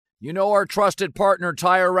You know our trusted partner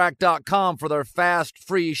TireRack.com for their fast,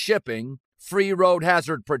 free shipping, free road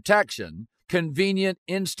hazard protection, convenient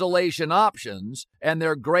installation options, and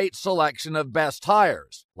their great selection of best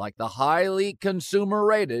tires, like the highly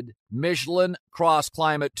consumer-rated Michelin Cross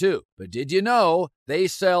Climate 2. But did you know they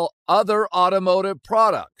sell other automotive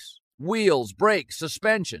products? Wheels, brakes,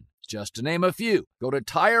 suspension, just to name a few. Go to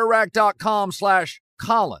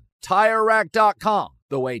TireRack.com/Colin. TireRack.com,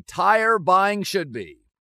 the way tire buying should be.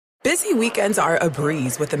 Busy weekends are a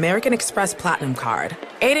breeze with American Express Platinum Card.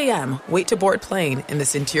 8 a.m., wait to board plane in the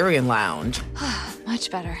Centurion Lounge.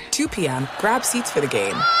 Much better. 2 p.m., grab seats for the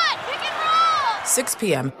game. 6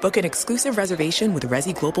 p.m., book an exclusive reservation with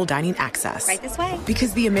Resi Global Dining Access. Right this way.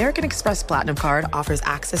 Because the American Express Platinum Card offers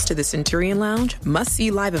access to the Centurion Lounge, must-see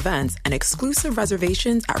live events, and exclusive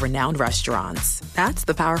reservations at renowned restaurants. That's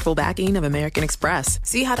the powerful backing of American Express.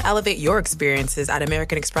 See how to elevate your experiences at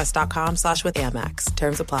americanexpress.com/withAmex.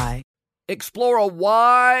 Terms apply. Explore a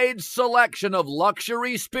wide selection of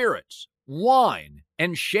luxury spirits, wine,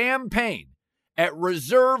 and champagne at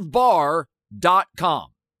ReserveBar.com.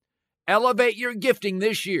 Elevate your gifting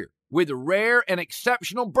this year with rare and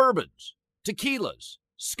exceptional bourbons, tequilas,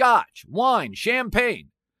 scotch, wine, champagne,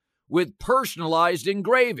 with personalized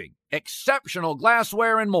engraving, exceptional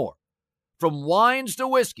glassware, and more. From wines to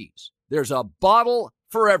whiskeys, there's a bottle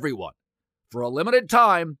for everyone. For a limited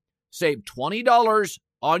time, save $20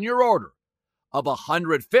 on your order of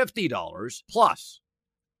 $150 plus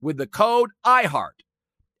with the code IHEART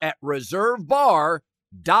at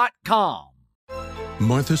ReserveBar.com.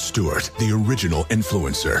 Martha Stewart, the original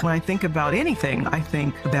influencer. When I think about anything, I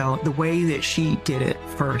think about the way that she did it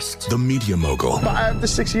first. The media mogul. 5 to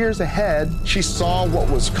 6 years ahead, she saw what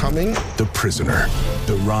was coming. The prisoner.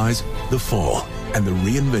 The rise, the fall, and the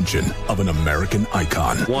reinvention of an American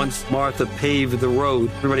icon. Once Martha paved the road,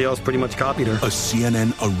 everybody else pretty much copied her. A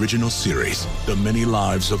CNN original series, The Many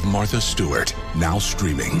Lives of Martha Stewart, now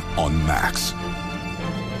streaming on Max.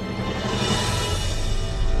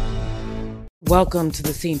 Welcome to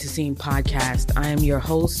the Scene to Scene podcast. I am your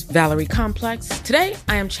host, Valerie Complex. Today,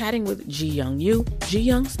 I am chatting with Ji Young Yu. Ji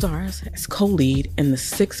Young stars as co-lead in the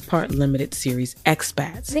 6-part limited series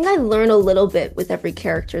Expats. I think I learn a little bit with every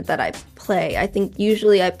character that I play. I think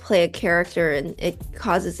usually I play a character and it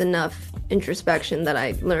causes enough introspection that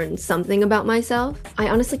I learn something about myself. I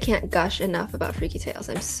honestly can't gush enough about Freaky Tales.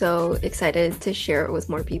 I'm so excited to share it with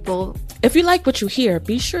more people. If you like what you hear,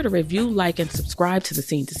 be sure to review, like, and subscribe to the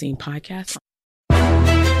Scene to Scene podcast.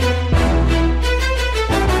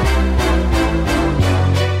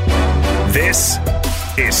 This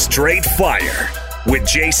is Straight Fire with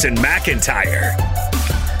Jason McIntyre.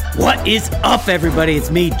 What is up, everybody? It's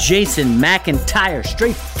me, Jason McIntyre,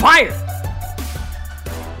 Straight Fire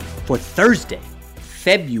for Thursday,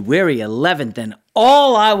 February 11th. And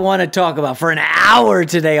all I want to talk about for an hour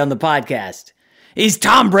today on the podcast is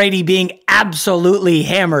Tom Brady being absolutely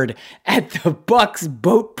hammered at the Bucs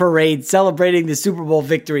boat parade celebrating the Super Bowl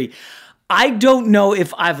victory. I don't know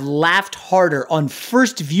if I've laughed harder on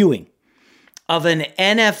first viewing of an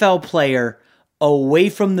NFL player away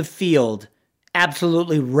from the field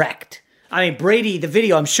absolutely wrecked. I mean, Brady, the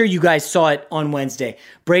video, I'm sure you guys saw it on Wednesday.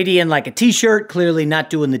 Brady in like a t-shirt, clearly not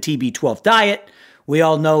doing the TB12 diet. We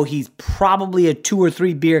all know he's probably a 2 or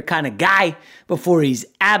 3 beer kind of guy before he's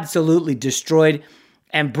absolutely destroyed.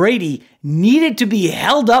 And Brady needed to be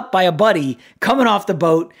held up by a buddy coming off the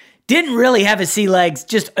boat. Didn't really have his sea legs.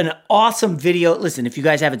 Just an awesome video. Listen, if you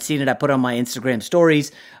guys haven't seen it, I put it on my Instagram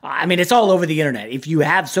stories. I mean, it's all over the internet. If you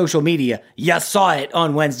have social media, you saw it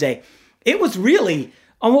on Wednesday. It was really,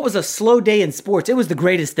 on what was a slow day in sports, it was the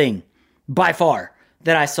greatest thing by far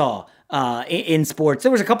that I saw in sports.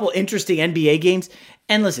 There was a couple interesting NBA games.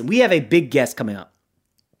 And listen, we have a big guest coming up.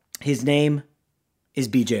 His name is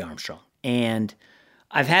BJ Armstrong. And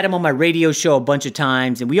I've had him on my radio show a bunch of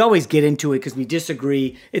times, and we always get into it because we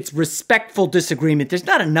disagree. It's respectful disagreement. There's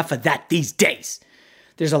not enough of that these days.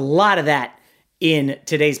 There's a lot of that in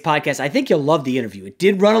today's podcast. I think you'll love the interview. It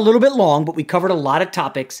did run a little bit long, but we covered a lot of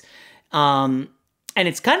topics. And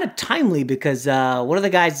it's kind of timely because one of the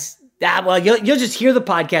guys, you'll just hear the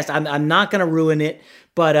podcast. I'm not going to ruin it,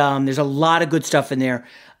 but there's a lot of good stuff in there.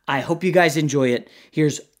 I hope you guys enjoy it.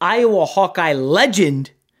 Here's Iowa Hawkeye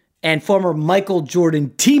legend and former Michael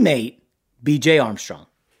Jordan teammate, BJ Armstrong.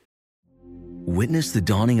 Witness the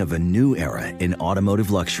dawning of a new era in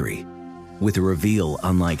automotive luxury with a reveal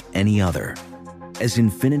unlike any other as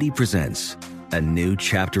Infiniti presents a new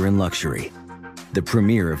chapter in luxury, the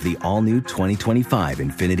premiere of the all-new 2025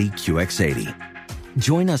 Infiniti QX80.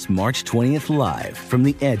 Join us March 20th live from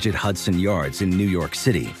the Edge at Hudson Yards in New York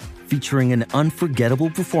City featuring an unforgettable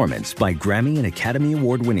performance by Grammy and Academy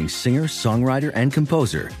Award-winning singer, songwriter, and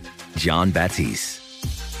composer, Jon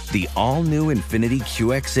Batiste. The all-new Infiniti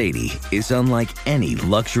QX80 is unlike any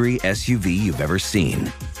luxury SUV you've ever seen.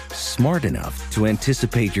 Smart enough to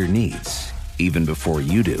anticipate your needs, even before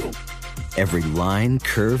you do. Every line,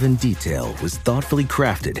 curve, and detail was thoughtfully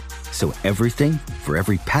crafted, so everything for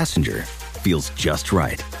every passenger feels just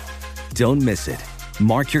right. Don't miss it.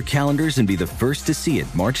 Mark your calendars and be the first to see it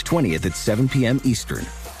March 20th at 7 p.m. Eastern,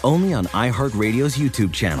 only on iHeartRadio's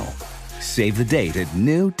YouTube channel. Save the date at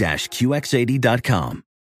new-QX80.com.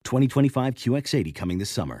 2025 QX80 coming this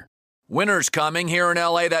summer. Winter's coming. Here in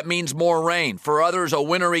LA, that means more rain. For others, a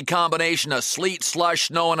wintry combination of sleet, slush,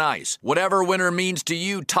 snow, and ice. Whatever winter means to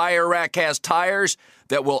you, Tire Rack has tires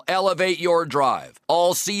that will elevate your drive.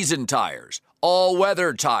 All-season tires,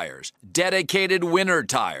 all-weather tires, dedicated winter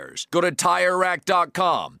tires. Go to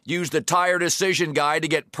TireRack.com. Use the Tire Decision Guide to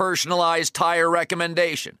get personalized tire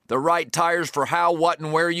recommendation. The right tires for how, what,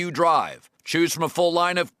 and where you drive. Choose from a full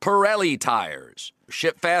line of Pirelli tires.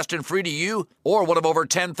 Ship fast and free to you or one of over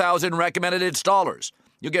 10,000 recommended installers.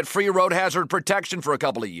 You'll get free road hazard protection for a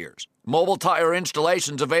couple of years. Mobile tire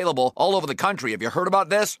installations available all over the country. Have you heard about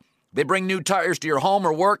this? They bring new tires to your home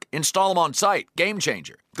or work, install them on site. Game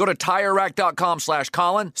changer. Go to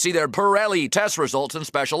TireRack.com/Colin. See their Pirelli test results and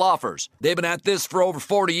special offers. They've been at this for over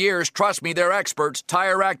 40 years. Trust me, they're experts.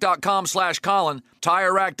 TireRack.com/Colin.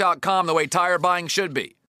 TireRack.com, the way tire buying should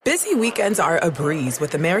be. Busy weekends are a breeze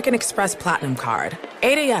with American Express Platinum Card.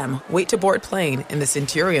 8 a.m., wait to board plane in the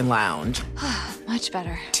Centurion Lounge. Much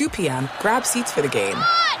better. 2 p.m., grab seats for the game.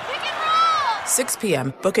 6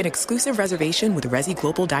 p.m., book an exclusive reservation with Resi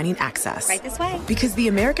Global Dining Access. Right this way. Because the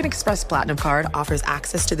American Express Platinum Card offers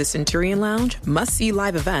access to the Centurion Lounge, must-see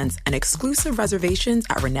live events, and exclusive reservations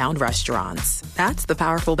at renowned restaurants. That's the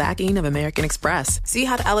powerful backing of American Express. See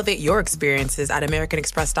how to elevate your experiences at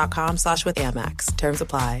americanexpress.com/withAmex. Terms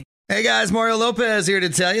apply. Hey guys, Mario Lopez here to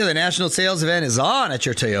tell you the national sales event is on at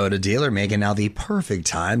your Toyota dealer, making now the perfect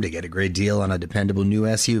time to get a great deal on a dependable new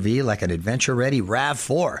SUV like an adventure-ready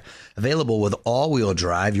RAV4. Available with all-wheel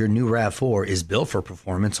drive, your new RAV4 is built for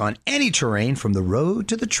performance on any terrain from the road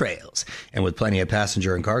to the trails. And with plenty of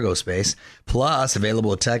passenger and cargo space, plus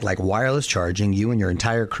available tech like wireless charging, you and your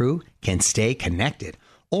entire crew can stay connected.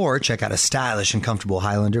 Or check out a stylish and comfortable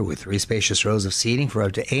Highlander with 3 spacious rows of seating for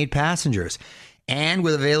up to 8 passengers. And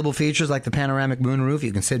with available features like the panoramic moonroof,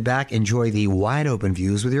 you can sit back, enjoy the wide-open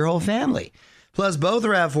views with your whole family. Plus, both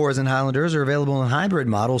RAV4s and Highlanders are available in hybrid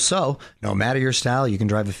models, so no matter your style, you can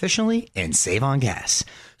drive efficiently and save on gas.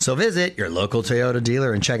 So visit your local Toyota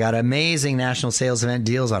dealer and check out amazing national sales event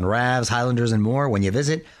deals on RAVs, Highlanders, and more when you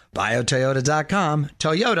visit biotoyota.com.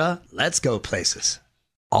 Toyota, let's go places.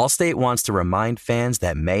 Allstate wants to remind fans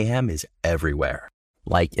that mayhem is everywhere.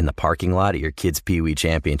 Like in the parking lot at your kid's Pee Wee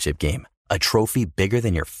Championship game. A trophy bigger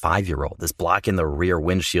than your 5-year-old is blocking the rear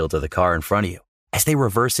windshield of the car in front of you. As they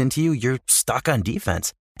reverse into you, you're stuck on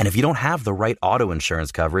defense. And if you don't have the right auto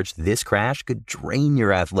insurance coverage, this crash could drain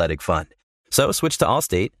your athletic fund. So switch to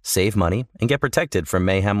Allstate, save money, and get protected from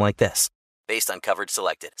mayhem like this. Based on coverage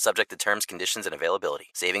selected, subject to terms, conditions, and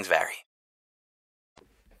availability. Savings vary.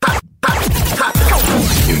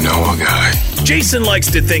 You know a guy. Jason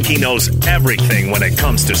likes to think he knows everything when it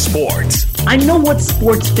comes to sports. I know what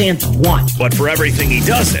sports fans want. But for everything he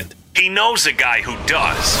doesn't, he knows a guy who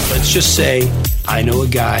does. Let's just say I know a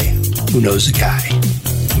guy who knows a guy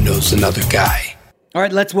who knows another guy. All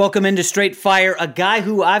right, let's welcome into Straight Fire a guy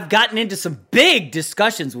who I've gotten into some big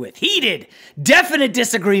discussions with. Heated, definite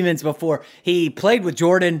disagreements before. He played with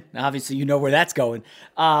Jordan. Obviously, you know where that's going.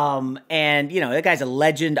 And, you know, that guy's a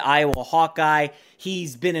legend, Iowa Hawkeye.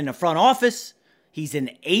 He's been in the front office. He's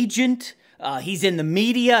an agent. He's in the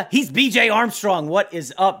media. He's BJ Armstrong. What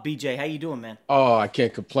is up, BJ? How you doing, man? Oh, I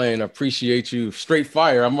can't complain. I appreciate you. Straight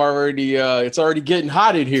Fire. I'm already, it's already getting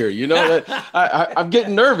hot in here. You know, I'm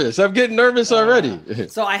getting nervous. I'm getting nervous already.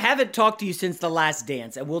 So I haven't talked to you since The Last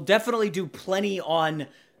Dance, and we'll definitely do plenty on,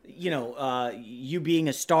 you know, you being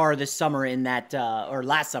a star this summer in that, or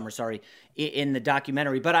last summer, sorry, in the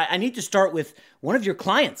documentary. But I need to start with one of your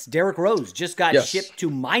clients, Derrick Rose, just got shipped to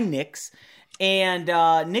my Knicks. And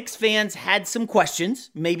Knicks fans had some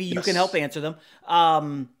questions. Maybe you can help answer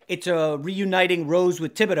them. It's a reuniting Rose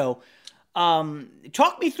with Thibodeau.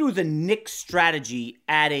 Talk me through the Knicks strategy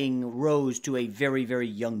adding Rose to a very, very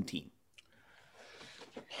young team.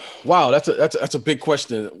 Wow, that's a big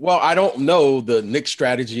question. Well, I don't know the Knicks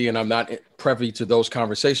strategy, and I'm not privy to those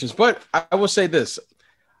conversations. But I will say this.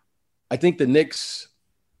 I think the Knicks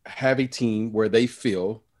have a team where they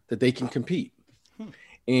feel that they can compete.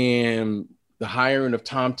 And the hiring of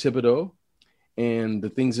Tom Thibodeau and the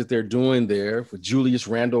things that they're doing there with Julius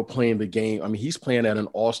Randle playing the game. I mean, he's playing at an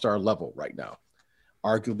all-star level right now.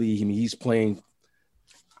 Arguably, I mean, he's playing.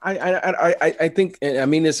 I think, and I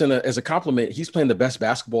mean this as a compliment. He's playing the best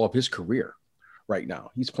basketball of his career right now.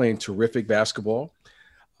 He's playing terrific basketball.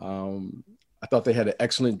 I thought they had an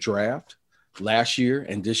excellent draft last year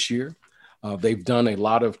and this year. They've done a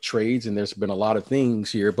lot of trades, and there's been a lot of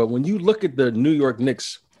things here. But when you look at the New York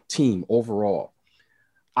Knicks team overall,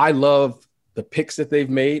 I love the picks that they've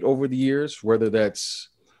made over the years, whether that's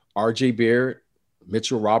RJ Barrett,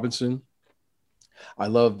 Mitchell Robinson. I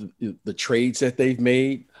love the trades that they've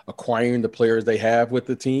made, acquiring the players they have with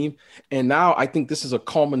the team. And now I think this is a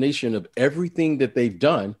culmination of everything that they've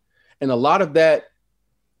done. And a lot of that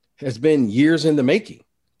has been years in the making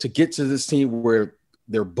to get to this team where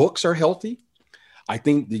their books are healthy. I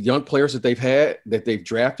think the young players that they've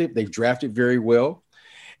drafted very well.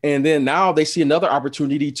 And then now they see another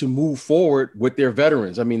opportunity to move forward with their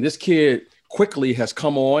veterans. I mean, this kid quickly has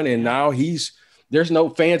come on, and now there's no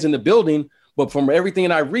fans in the building, but from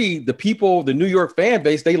everything I read, the New York fan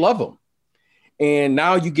base, they love him. And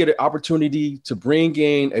now you get an opportunity to bring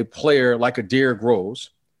in a player like a Derrick Rose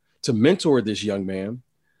to mentor this young man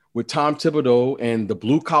with Tom Thibodeau and the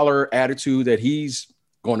blue collar attitude that he's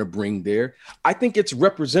going to bring there. I think it's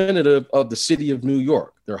representative of the city of New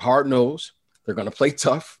York. They're hard-nosed. They're going to play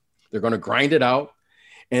tough. They're going to grind it out.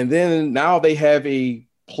 And then now they have a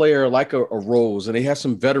player like a Rose, and they have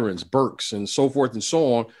some veterans, Burks, and so forth and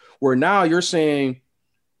so on, where now you're saying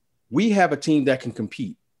we have a team that can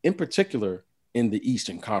compete, in particular in the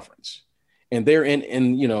Eastern Conference. And they're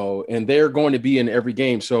and they're going to be in every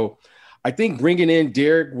game. So I think bringing in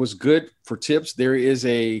Derrick was good for Tibbs. There is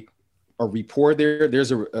a rapport there.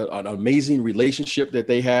 There's an amazing relationship that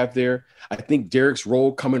they have there. I think Derrick's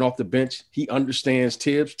role coming off the bench, he understands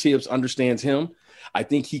Tibbs. Tibbs understands him. I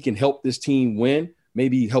think he can help this team win,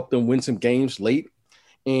 maybe help them win some games late.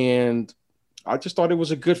 And I just thought it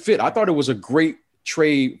was a good fit. I thought it was a great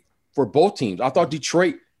trade for both teams. I thought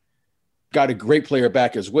Detroit got a great player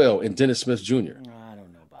back as well in Dennis Smith Jr.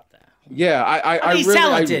 Yeah, I he's really,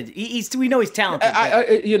 talented. We know he's talented.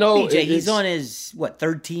 BJ, he's on his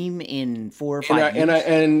third team in 4 or 5 years.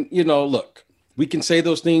 And look, we can say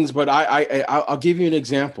those things, but I'll give you an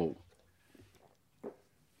example.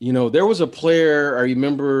 There was a player I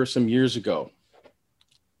remember some years ago,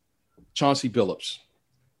 Chauncey Billups.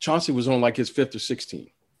 Chauncey was on like his 5th or 6th team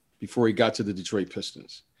before he got to the Detroit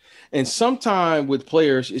Pistons. And sometime with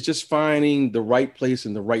players, it's just finding the right place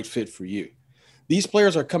and the right fit for you. These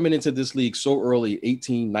players are coming into this league so early,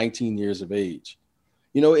 18, 19 years of age.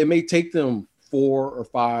 It may take them 4 or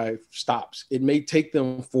 5 stops. It may take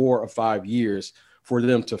them 4 or 5 years for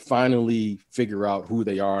them to finally figure out who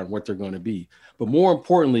they are and what they're going to be. But more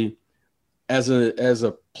importantly, as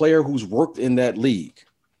a player who's worked in that league,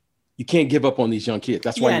 you can't give up on these young kids.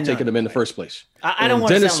 That's why you're taking them in the first place. I don't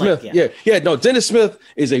want Dennis to sound Smith. Dennis Smith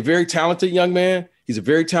is a very talented young man. He's a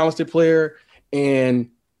very talented player. And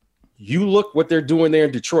you look what they're doing there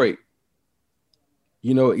in Detroit,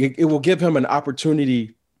 it will give him an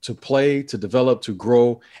opportunity to play, to develop, to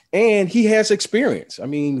grow. And he has experience. I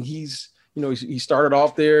mean, he started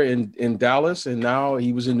off there in Dallas, and now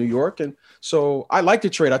he was in New York. And so I like the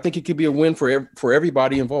trade. I think it could be a win for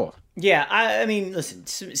everybody involved. Yeah. I mean, listen,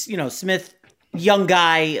 Smith, young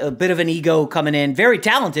guy, a bit of an ego coming in, very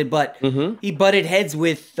talented, but he butted heads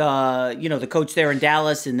with, the coach there in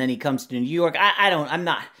Dallas, and then he comes to New York.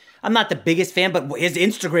 I'm not the biggest fan, but his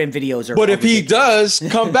Instagram videos are. But if he does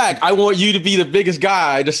come back, I want you to be the biggest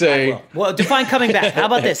guy to say. Well, define coming back. How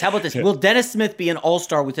about this? Will Dennis Smith be an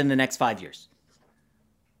all-star within the next 5 years?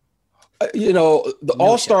 The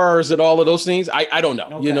all-stars and all of those things, I don't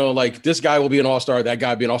know. Okay. Like this guy will be an all-star, that guy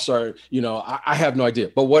will be an all-star. I have no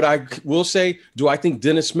idea. But what I will say, do I think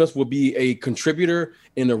Dennis Smith will be a contributor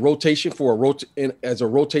in the rotation as a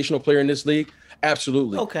rotational player in this league?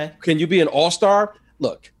 Absolutely. Okay. Can you be an all-star?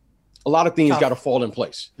 Look. A lot of things got to fall in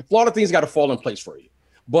place. A lot of things got to fall in place for you.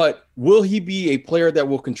 But will he be a player that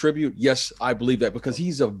will contribute? Yes, I believe that because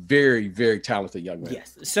he's a very, very talented young man.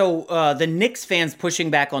 Yes. So the Knicks fans pushing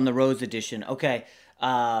back on the Rose edition. Okay.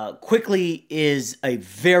 Quickly is a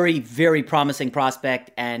very, very promising prospect,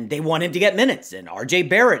 and they want him to get minutes. And RJ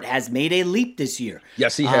Barrett has made a leap this year.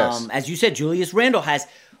 Yes, he has. As you said, Julius Randle has.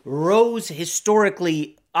 Rose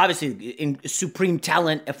historically, obviously, in supreme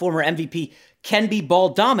talent, a former MVP, can be ball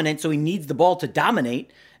dominant, so he needs the ball to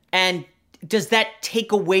dominate. And does that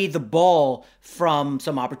take away the ball from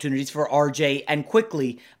some opportunities for RJ? And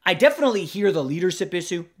quickly, I definitely hear the leadership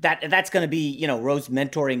issue. That's going to be, Rose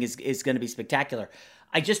mentoring is going to be spectacular.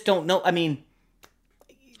 I just don't know. I mean,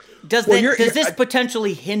 Does this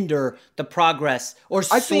potentially hinder the progress or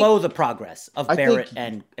slow the progress of Barrett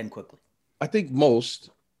and Quickly? I think most,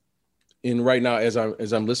 and right now as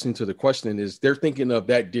I'm listening to the question, is they're thinking of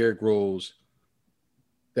that Derrick Rose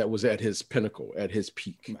that was at his pinnacle, at his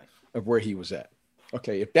peak of where he was at.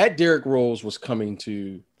 Okay, if that Derrick Rose was coming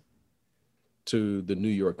to the New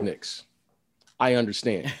York Knicks, I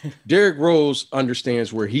understand. Derrick Rose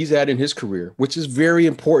understands where he's at in his career, which is very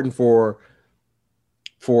important for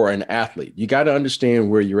an athlete. You got to understand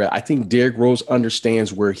where you're at. I think Derrick Rose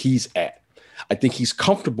understands where he's at. I think he's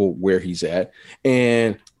comfortable where he's at,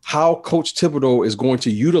 and how Coach Thibodeau is going to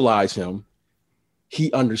utilize him,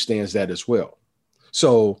 he understands that as well.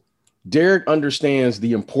 So Derrick understands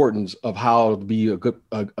the importance of how to be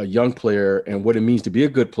a young player, and what it means to be a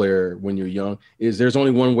good player when you're young is there's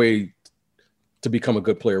only one way to become a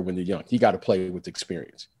good player when you're young. You got to play with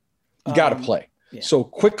experience. You got to play. Yeah. So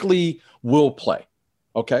Quickly will play,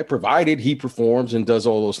 okay, provided he performs and does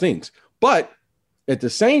all those things. But at the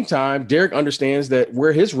same time, Derrick understands that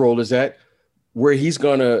where his role is at, where he's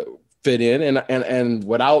going to fit in, and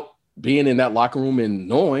without being in that locker room and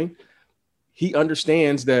knowing, he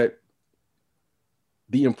understands that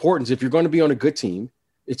the importance, if you're going to be on a good team,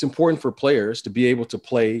 it's important for players to be able to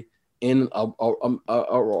play in a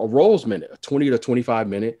roles minute, a 20 to 25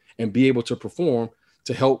 minute, and be able to perform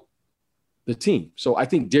to help the team. So I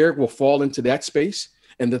think Derrick will fall into that space.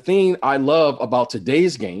 And the thing I love about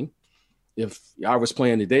today's game, if I was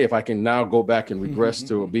playing today, if I can now go back and regress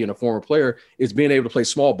to being a former player, is being able to play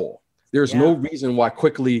small ball. There's no reason why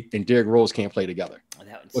Quickly and Derrick Rose can't play together.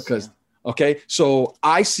 Okay, so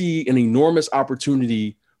I see an enormous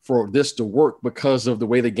opportunity for this to work because of the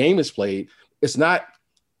way the game is played. It's not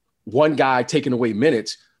one guy taking away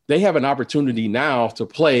minutes. They have an opportunity now to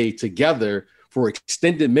play together for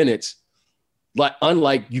extended minutes,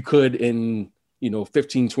 unlike you could in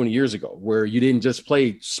 15, 20 years ago, where you didn't just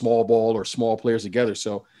play small ball or small players together.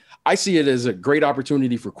 So I see it as a great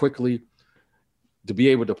opportunity for Quickly to be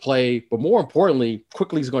able to play. But more importantly,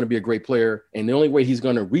 Quickly is going to be a great player. And the only way he's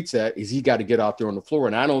going to reach that is he got to get out there on the floor.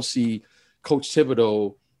 And I don't see Coach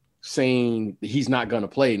Thibodeau saying he's not going to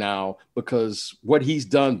play now, because what he's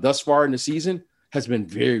done thus far in the season has been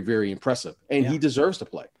very, very impressive. And he deserves to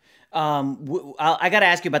play. I got to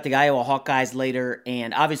ask you about the Iowa Hawkeyes later,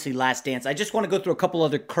 and obviously Last Dance. I just want to go through a couple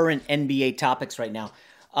other current NBA topics right now.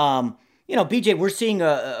 BJ, we're seeing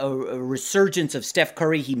a resurgence of Steph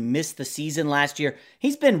Curry. He missed the season last year.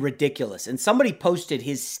 He's been ridiculous. And somebody posted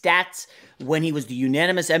his stats when he was the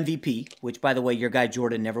unanimous MVP, which, by the way, your guy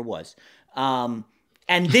Jordan never was,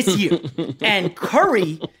 and this year. And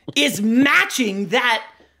Curry is matching that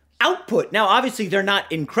output. Now, obviously, they're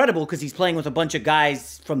not incredible because he's playing with a bunch of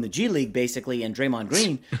guys from the G League, basically, and Draymond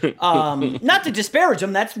Green. Not to disparage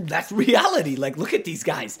them, that's reality. Like, look at these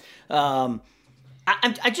guys.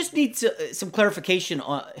 I just need some clarification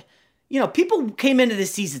on, people came into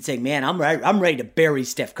this season saying, man, I'm ready to bury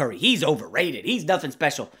Steph Curry. He's overrated. He's nothing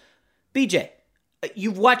special. BJ,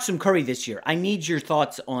 you've watched some Curry this year. I need your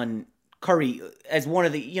thoughts on Curry as one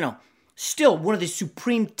of the, still one of the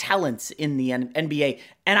supreme talents in the NBA.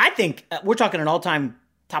 And I think we're talking an all-time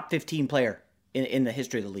top 15 player in the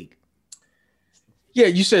history of the league. Yeah,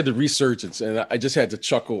 you said the resurgence, and I just had to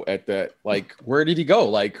chuckle at that. Like, where did he go?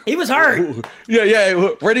 Like, he was hurt. Yeah.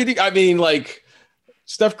 Where did he? I mean, like,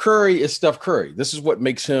 Steph Curry is Steph Curry. This is what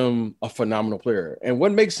makes him a phenomenal player. And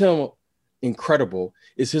what makes him incredible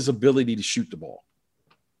is his ability to shoot the ball.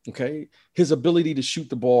 Okay? His ability to shoot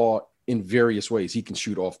the ball in various ways. He can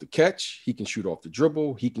shoot off the catch. He can shoot off the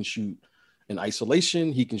dribble. He can shoot in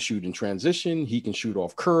isolation. He can shoot in transition. He can shoot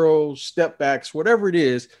off curls, step backs, whatever it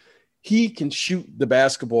is. He can shoot the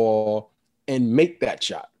basketball and make that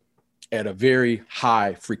shot at a very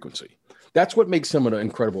high frequency. That's what makes him an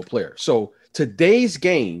incredible player. So today's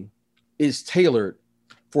game is tailored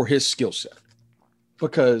for his skill set,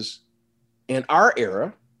 because in our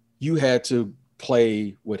era, you had to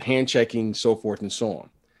play with hand checking, so forth and so on.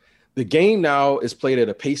 The game now is played at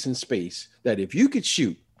a pace and space that if you could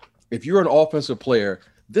shoot, if you're an offensive player,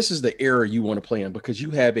 this is the era you want to play in, because you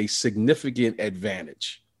have a significant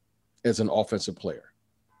advantage as an offensive player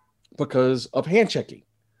because of hand checking,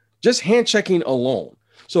 just hand checking alone.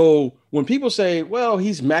 So when people say, well,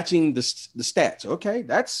 he's matching the stats, okay,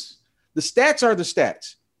 the stats are the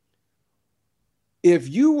stats. If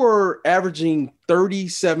you were averaging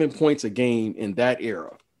 37 points a game in that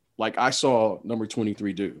era, like I saw number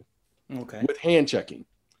 23 do, okay, with hand checking,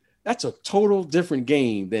 that's a total different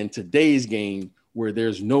game than today's game where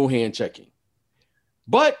there's no hand checking.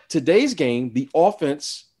 But today's game, the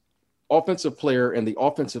offensive player and the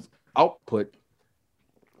offensive output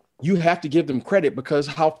you have to give them credit because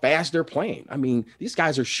how fast they're playing. I mean, these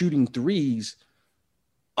guys are shooting threes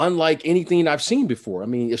unlike anything I've seen before. I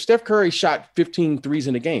mean, if Steph Curry shot 15 threes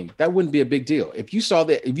in a game, that wouldn't be a big deal. If you said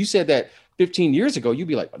that 15 years ago, you'd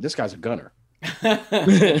be like, oh, this guy's a gunner.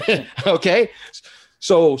 Okay.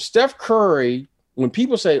 So Steph Curry, when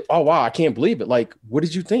people say, oh, wow, I can't believe it. Like, what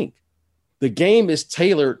did you think? The game is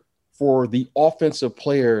tailored for the offensive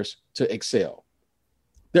players to excel.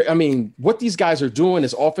 I mean, what these guys are doing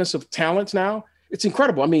is offensive talents now. It's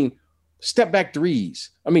incredible. I mean, step back threes.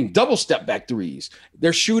 I mean, double step back threes.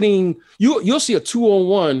 They're shooting. You'll see a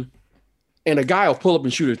 2-on-1 and a guy will pull up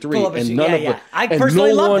and shoot a three. I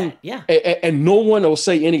personally love that. Yeah. And no one will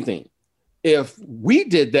say anything. If we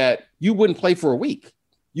did that, you wouldn't play for a week.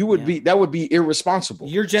 That would be irresponsible.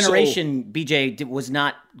 Your generation, BJ, was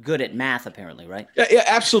not good at math, apparently, right? Yeah,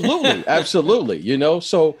 absolutely. Absolutely. You know,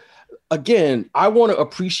 so again, I want to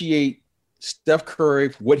appreciate Steph Curry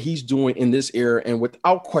for what he's doing in this era. And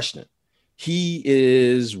without question, he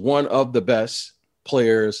is one of the best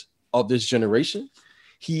players of this generation.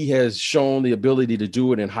 He has shown the ability to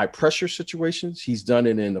do it in high pressure situations. He's done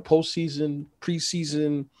it in the postseason,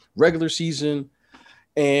 preseason, regular season,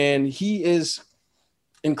 and he is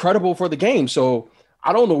incredible for the game. So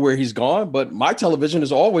I don't know where he's gone, but my television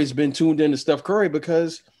has always been tuned into Steph Curry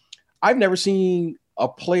because I've never seen a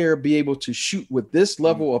player be able to shoot with this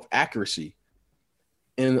level of accuracy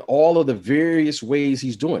in all of the various ways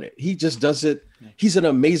he's doing it. He just does it. He's an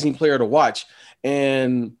amazing player to watch.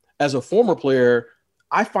 And as a former player,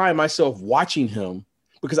 I find myself watching him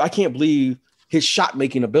because I can't believe his shot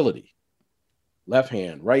making ability. Left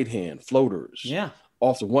hand, right hand, floaters. Yeah.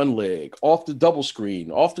 Off the one leg, off the double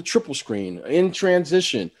screen, off the triple screen, in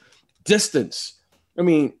transition, distance. I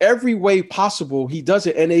mean, every way possible, he does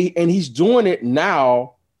it. And he's doing it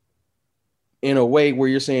now in a way where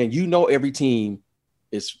you're saying, you know, every team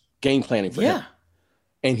is game planning for him.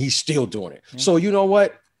 And he's still doing it. Yeah. So you know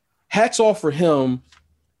what? Hats off for him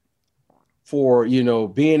for, you know,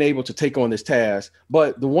 being able to take on this task.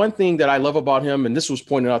 But the one thing that I love about him, and this was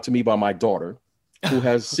pointed out to me by my daughter, who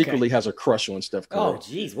has secretly has a crush on Steph Curry. Oh,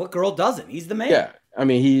 geez, what girl doesn't? He's the man. Yeah, I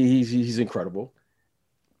mean, he's incredible.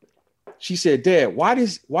 She said, Dad, why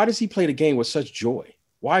does he play the game with such joy?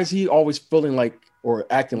 Why is he always feeling like or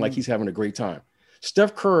acting like he's having a great time?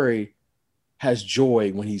 Steph Curry has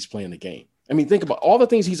joy when he's playing the game. I mean, think about all the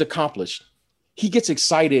things he's accomplished. He gets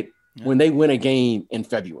excited when they win a game in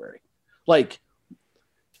February. Like,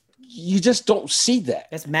 you just don't see that.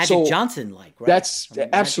 That's Magic Johnson like, right? That's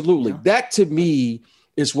absolutely. Magic, that to me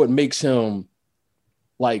is what makes him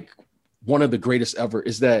like one of the greatest ever,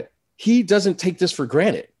 is that he doesn't take this for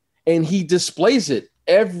granted and he displays it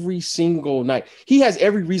every single night. He has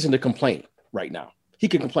every reason to complain right now. He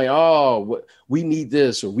can complain, oh, we need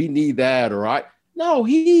this or we need that, or no,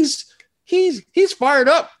 he's fired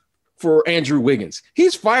up for Andrew Wiggins.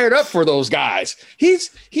 He's fired up for those guys.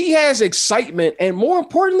 He has excitement, and more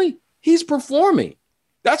importantly, he's performing.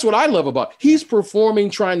 That's what I love about it. He's performing,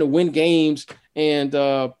 trying to win games, and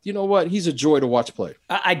you know what? He's a joy to watch play.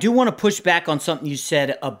 I do want to push back on something you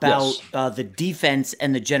said about the defense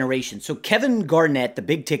and the generation. So Kevin Garnett, the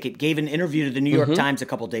big ticket, gave an interview to the New York Times a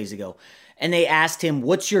couple days ago, and they asked him,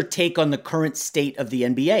 what's your take on the current state of the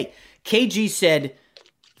NBA? KG said,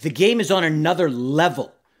 the game is on another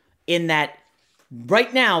level in that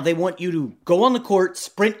right now they want you to go on the court,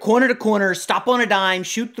 sprint corner to corner, stop on a dime,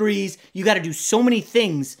 shoot threes. You got to do so many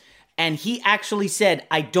things. And he actually said,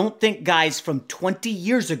 I don't think guys from 20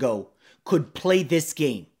 years ago could play this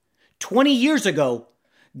game. 20 years ago,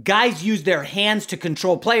 guys used their hands to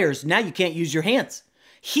control players. Now you can't use your hands.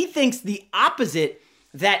 He thinks the opposite,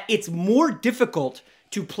 that it's more difficult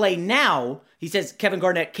to play now. He says, Kevin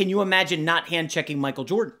Garnett, can you imagine not hand-checking Michael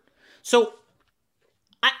Jordan? So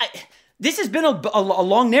this has been a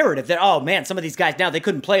long narrative that, oh man, some of these guys now, they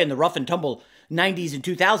couldn't play in the rough and tumble 90s and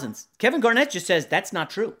 2000s. Kevin Garnett just says that's not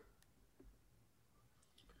true.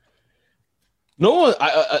 No one,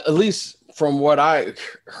 at least from what I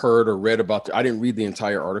heard or read about, I didn't read the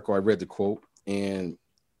entire article. I read the quote. And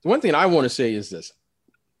the one thing I want to say is this.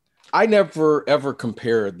 I never, ever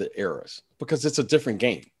compare the eras because it's a different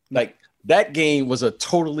game. Like, that game was a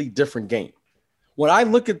totally different game. When I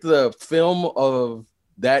look at the film of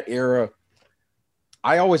that era,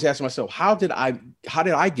 I always ask myself, how did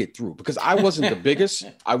I get through? Because I wasn't the biggest,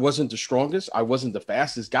 I wasn't the strongest, I wasn't the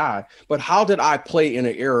fastest guy, but how did I play in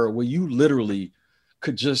an era where you literally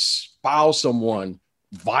could just foul someone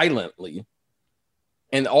violently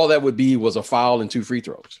and all that would be was a foul and 2 free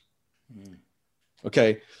throws?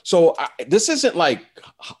 Okay, so this isn't like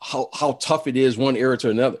how tough it is one era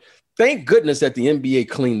to another. Thank goodness that the NBA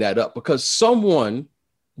cleaned that up, because someone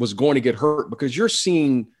was going to get hurt because you were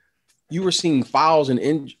seeing fouls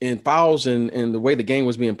and fouls and the way the game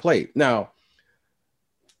was being played. Now,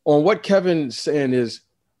 on what Kevin's saying is,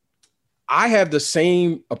 I have the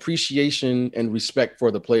same appreciation and respect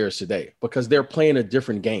for the players today because they're playing a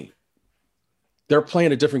different game. They're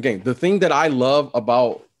playing a different game. The thing that I love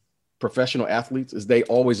about professional athletes is they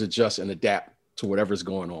always adjust and adapt to whatever's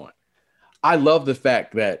going on. I love the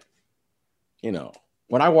fact that,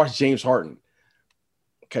 when I watch James Harden,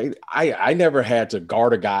 okay, I never had to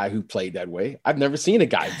guard a guy who played that way. I've never seen a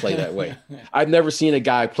guy play that way. I've never seen a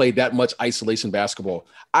guy play that much isolation basketball.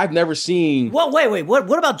 I've never seen. Well, wait.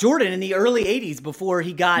 What about Jordan in the early 80s before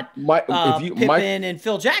he got Pippen and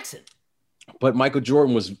Phil Jackson? But Michael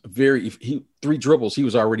Jordan was 3 dribbles. He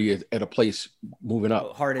was already at a place moving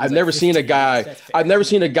up. I've never seen a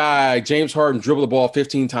guy, James Harden, dribble the ball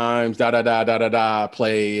 15 times,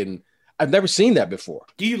 play. And I've never seen that before.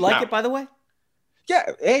 Do you like it, by the way?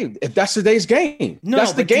 Yeah. Hey, if that's today's game,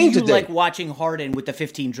 that's the game today. Do you like watching Harden with the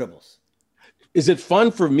 15 dribbles? Is it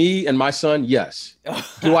fun for me and my son? Yes.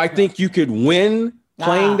 Do I think you could win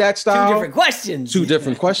playing that style? Two different questions. Two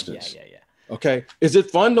different questions. Yeah. Okay. Is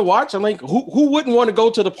it fun to watch? I'm like, who wouldn't want to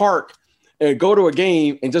go to the park and go to a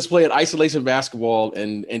game and just play an isolation basketball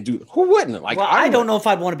and do? Who wouldn't? Like, well, I don't know if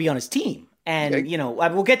I'd want to be on his team. And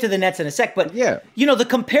we'll get to the Nets in a sec. But the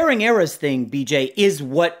comparing eras thing, BJ, is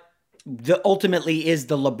what ultimately is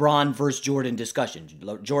the LeBron versus Jordan discussion.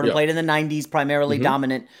 Jordan played in the 90s, primarily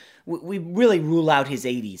dominant. We really rule out his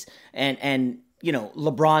 80s, and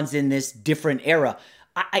LeBron's in this different era.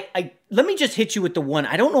 I let me just hit you with the one.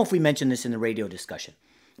 I don't know if we mentioned this in the radio discussion,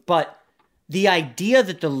 but the idea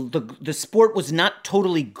that the sport was not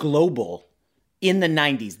totally global in the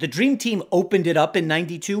 90s. The Dream Team opened it up in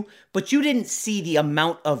 92, but you didn't see the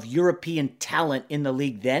amount of European talent in the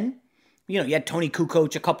league then. You had Tony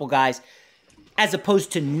Kukoc, a couple guys, as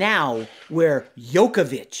opposed to now where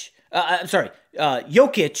Jokic, I'm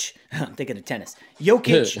thinking of tennis.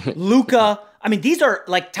 Jokic, Luka. I mean, these are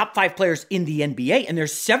like top 5 players in the NBA, and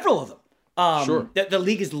there's several of them. Sure. The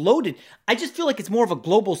league is loaded. I just feel like it's more of a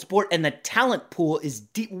global sport, and the talent pool is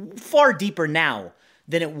far deeper now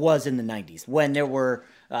than it was in the 90s when there were,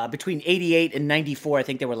 between 88 and 94, I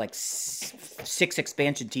think there were like 6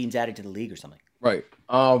 expansion teams added to the league or something. Right.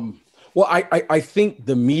 Well, I think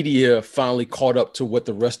the media finally caught up to what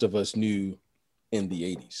the rest of us knew in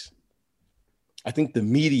the 80s. I think the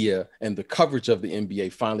media and the coverage of the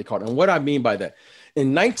NBA finally caught. And what I mean by that,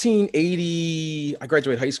 in 1980, I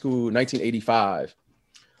graduated high school in 1985.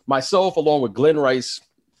 Myself, along with Glenn Rice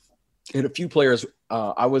and a few players,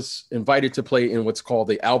 I was invited to play in what's called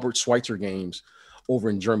the Albert Schweitzer games over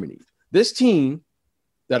in Germany. This team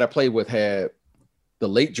that I played with had the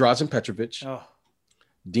late Drazen Petrovic,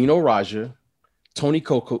 Dino Raja, Tony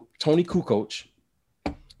Kukoc,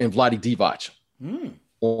 and Vlade Divac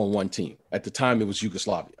on one team. At the time, it was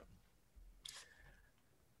Yugoslavia.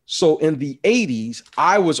 So in the 80s,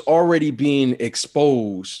 I was already being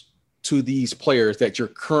exposed to these players that you're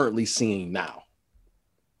currently seeing now.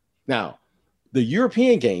 Now, the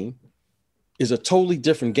European game is a totally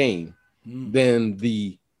different game than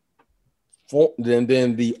the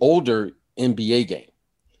older NBA game.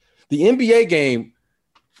 The NBA game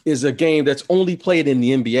is a game that's only played in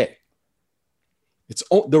the NBA.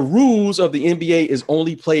 The rules of the NBA is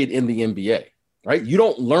only played in the NBA, right? You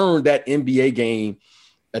don't learn that NBA game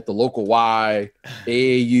at the local Y,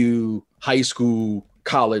 AAU, high school,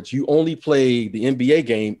 college. You only play the NBA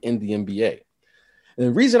game in the NBA. And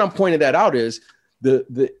the reason I'm pointing that out is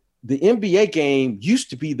the NBA game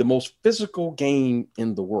used to be the most physical game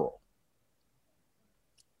in the world.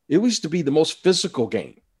 It used to be the most physical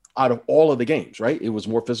game out of all of the games, right? It was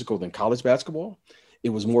more physical than college basketball. It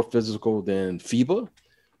was more physical than FIBA.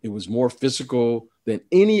 It was more physical than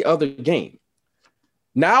any other game.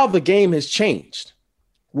 Now the game has changed,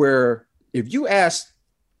 where if you ask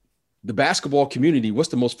the basketball community what's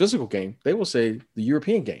the most physical game, they will say the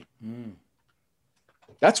European game.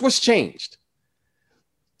 That's what's changed.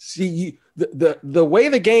 See, the way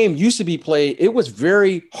the game used to be played, it was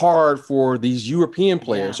very hard for these European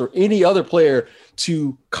players or any other player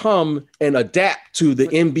to come and adapt to the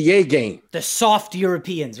NBA game. The soft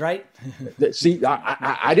Europeans, right? See,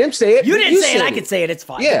 I didn't say it. You didn't say it. I could say it. It's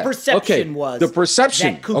fine. Yeah. The perception was the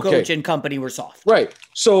perception that Kukoc and company were soft. Right.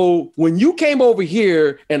 So when you came over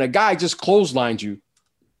here and a guy just clotheslined you,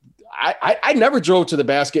 I never drove to the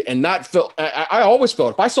basket and not felt. I always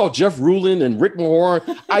felt if I saw Jeff Rulin and Rick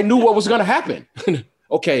Mahorn, I knew what was going to happen.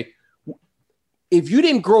 Okay. If you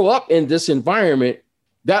didn't grow up in this environment,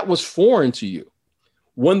 that was foreign to you.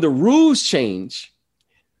 When the rules change,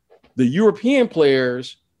 the European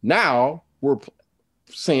players now were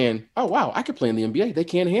saying, oh, wow, I could play in the NBA. They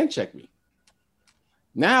can't hand check me.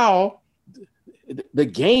 Now, the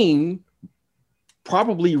game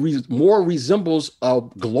probably more resembles a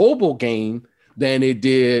global game than it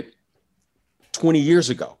did 20 years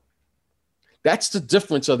ago. That's the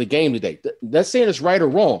difference of the game today. That's saying it's right or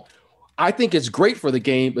wrong. I think it's great for the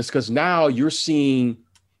game because now you're seeing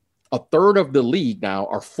a third of the league now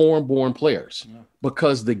are foreign-born players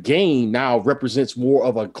because the game now represents more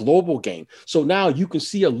of a global game. So now you can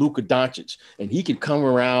see a Luka Doncic and he can come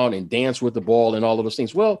around and dance with the ball and all of those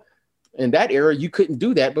things. Well, in that era, you couldn't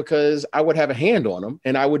do that because I would have a hand on him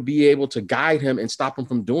and I would be able to guide him and stop him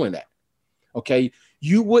from doing that. Okay.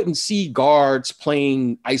 You wouldn't see guards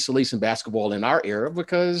playing isolation basketball in our era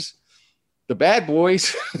because the bad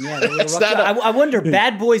boys. Yeah, I wonder,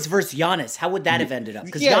 bad boys versus Giannis, how would that have ended up?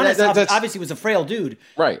 Because Giannis obviously was a frail dude.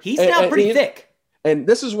 Right. He's now pretty thick. And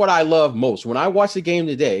this is what I love most. When I watch the game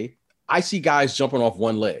today, I see guys jumping off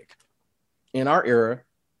one leg. In our era,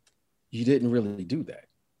 you didn't really do that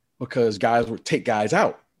because guys would take guys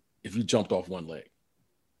out if you jumped off one leg.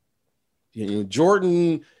 You know,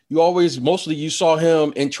 Jordan, you saw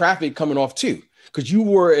him in traffic coming off two because you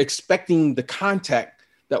were expecting the contact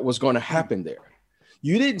that was going to happen there.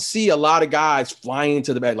 You didn't see a lot of guys flying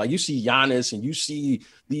into the bag. Like you see Giannis and you see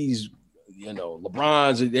these,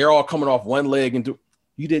 LeBrons, they're all coming off one leg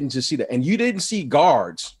you didn't just see that. And you didn't see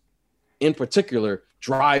guards in particular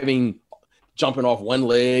jumping off one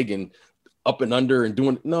leg and up and under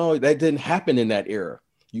and no, that didn't happen in that era.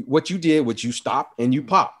 What you did was you stop and you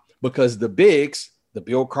pop because the bigs, the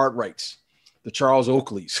Bill Cartwrights, the Charles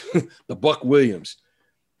Oakleys, the Buck Williams,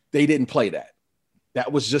 they didn't play that.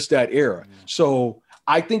 That was just that era. So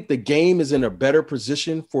I think the game is in a better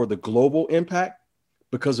position for the global impact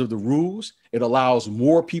because of the rules. It allows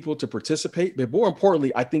more people to participate. But more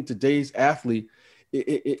importantly, I think today's athlete,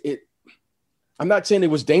 I'm not saying it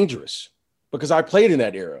was dangerous because I played in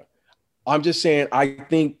that era. I'm just saying I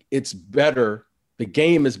think it's better. The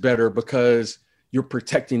game is better because you're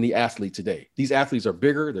protecting the athlete today. These athletes are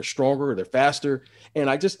bigger, they're stronger, they're faster. And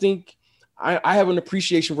I just think I have an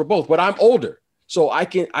appreciation for both, but I'm older. So I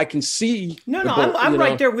can see. I'm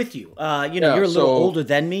right there with you. You're a little older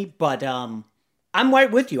than me, but I'm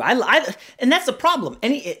right with you. And that's the problem.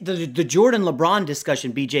 The Jordan LeBron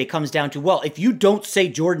discussion, BJ, comes down to, well, if you don't say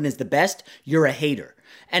Jordan is the best, you're a hater.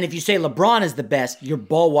 And if you say LeBron is the best, you're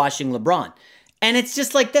ball washing LeBron. And it's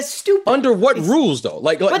just like, that's stupid. Under what rules though?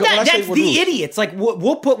 That's the idiots. Like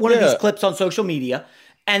we'll put one of these clips on social media.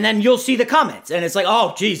 And then you'll see the comments, and it's like,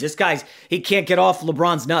 oh, geez, he can't get off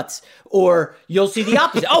LeBron's nuts. Or you'll see the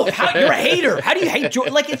opposite. You're a hater. How do you hate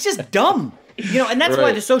Jordan? Like, it's just dumb. And that's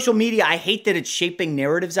why the social media, I hate that it's shaping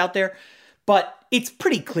narratives out there. But it's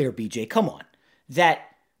pretty clear, BJ, come on, that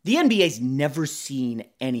the NBA's never seen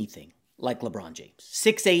anything like LeBron James.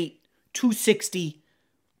 6'8", 260,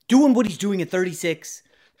 doing what he's doing at 36,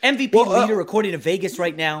 MVP leader according to Vegas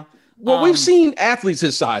right now. Well, we've seen athletes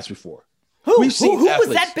his size before. Who was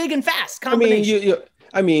that big and fast combination?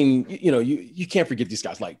 You can't forget these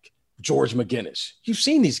guys like George McGinnis. You've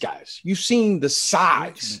seen these guys. You've seen the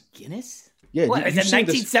size. George McGinnis? Yeah. What, is that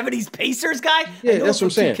 1970s Pacers guy? Yeah, that's what I'm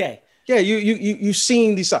saying. 2K. Yeah, you've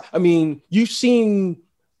seen these. I mean, you've seen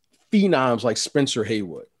phenoms like Spencer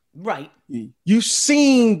Haywood. Right. You've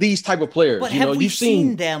seen these type of players. But have we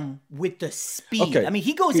seen them with the speed? Okay. I mean,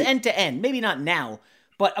 he goes end to end. Maybe not now,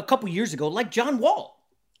 but a couple years ago, like John Wall.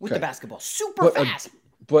 With the basketball, super fast.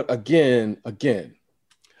 But again,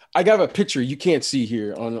 I got a picture you can't see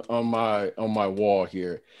here on my wall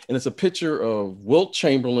here, and it's a picture of Wilt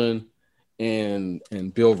Chamberlain and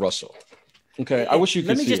Bill Russell. Okay, I wish you could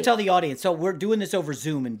see it. Let me just tell the audience. So we're doing this over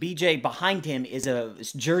Zoom, and BJ behind him is a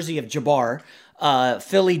jersey of Jabbar,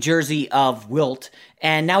 Philly jersey of Wilt,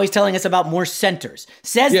 and now he's telling us about more centers.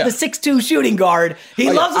 Says the 6'2" shooting guard.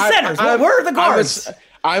 He loves the centers. Where are the guards?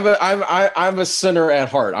 I'm a center at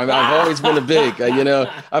heart. I've always been a big,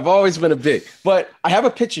 I've always been a big. But I have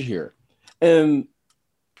a picture here, and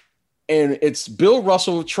it's Bill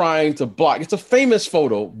Russell trying to block. It's a famous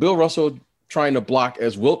photo. Bill Russell trying to block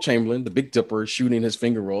as Wilt Chamberlain, the Big Dipper, shooting his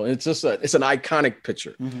finger roll. And it's an iconic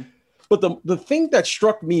picture. Mm-hmm. But the thing that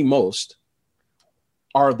struck me most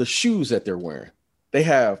are the shoes that they're wearing. They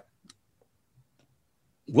have.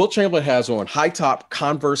 Wilt Chamberlain has on high top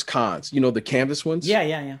Converse Cons, the canvas ones.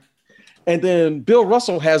 Yeah. And then Bill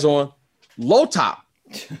Russell has on low top.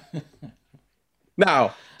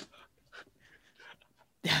 Now,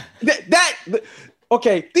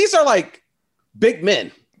 okay, these are like big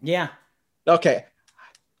men. Yeah. Okay.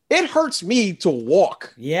 It hurts me to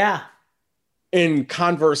walk. Yeah. In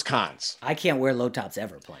Converse Cons. I can't wear low tops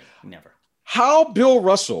ever playing. Never. How Bill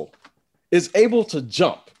Russell is able to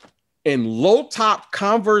jump in low top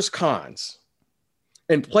Converse cons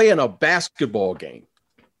and play in a basketball game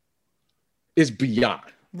is beyond.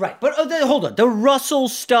 Right. But hold on. The Russell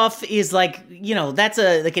stuff is like, that's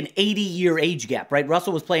like an 80-year age gap, right?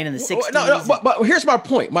 Russell was playing in the 60s. No, but here's my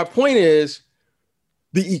point. My point is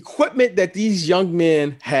the equipment that these young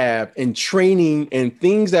men have and training and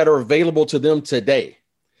things that are available to them today.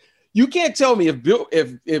 You can't tell me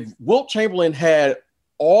if Wilt Chamberlain had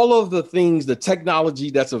all of the things, the technology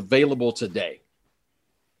that's available today,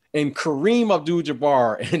 and Kareem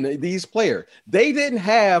Abdul-Jabbar and these players, they didn't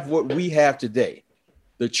have what we have today,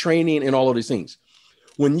 the training and all of these things.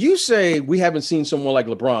 When you say we haven't seen someone like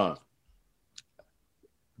LeBron,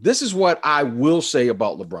 this is what I will say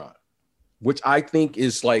about LeBron, which I think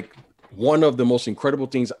is like one of the most incredible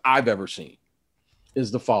things I've ever seen,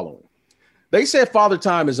 is the following. They said Father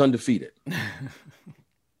Time is undefeated.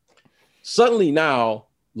 Suddenly now,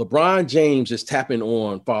 LeBron James is tapping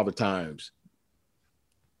on Father Time's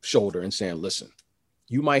shoulder and saying, listen,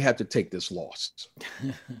 you might have to take this loss.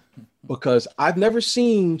 Because I've never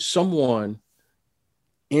seen someone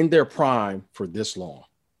in their prime for this long.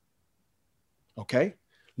 Okay?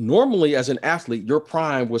 Normally, as an athlete, your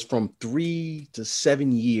prime was from 3 to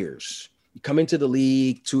 7 years. You come into the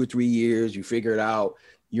league 2 or 3 years, you figure it out.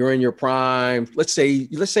 You're in your prime. Let's say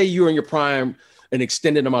you're in your prime an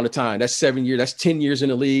extended amount of time. That's 7 years. That's 10 years in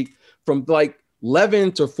the league. From like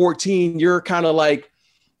 11 to 14, you're kind of like,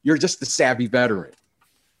 you're just a savvy veteran.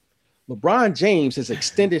 LeBron James has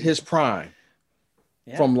extended his prime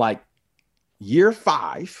from like year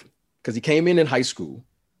 5, because he came in high school,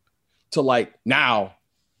 to like now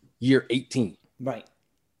year 18. Right.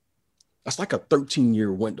 That's like a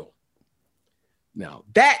 13-year window. Now,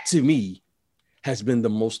 that to me has been the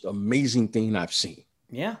most amazing thing I've seen.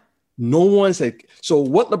 Yeah. No one said. So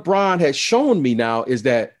what LeBron has shown me now is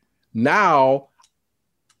that now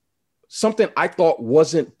something I thought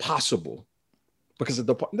wasn't possible, because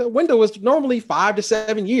the window is normally 5 to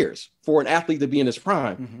 7 years for an athlete to be in his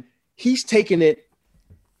prime. Mm-hmm. He's taken it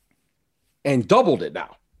and doubled it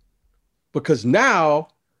now, because now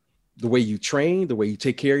the way you train, the way you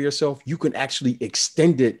take care of yourself, you can actually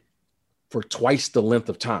extend it for twice the length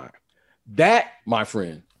of time. That, my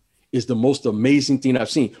friend, is the most amazing thing I've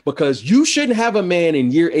seen, because you shouldn't have a man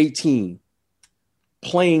in year 18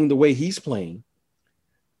 playing the way he's playing,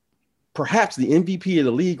 perhaps the MVP of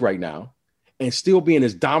the league right now, and still being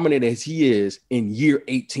as dominant as he is in year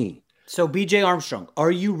 18. So, BJ Armstrong,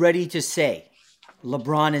 are you ready to say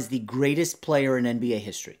LeBron is the greatest player in NBA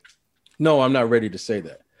history? No, I'm not ready to say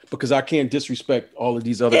that, because I can't disrespect all of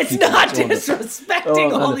these other people. It's not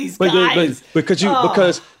disrespecting all these guys.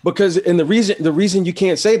 Because and the reason you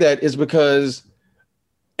can't say that is because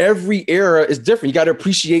every era is different. You got to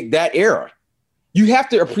appreciate that era. You have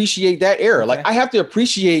to appreciate that era. Okay. Like, I have to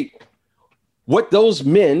appreciate what those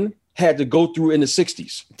men had to go through in the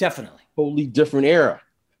 60s. Definitely. Totally different era.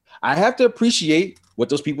 I have to appreciate what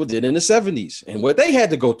those people did in the 70s and what they had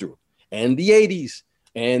to go through, and the 80s,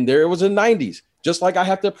 and there was the 90s. Just like I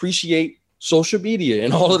have to appreciate social media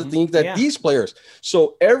and all of the things that these players.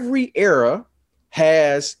 So every era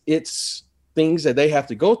has its things that they have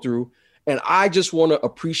to go through. And I just want to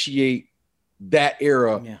appreciate that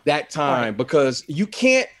era, that time, because you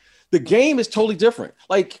can't, the game is totally different.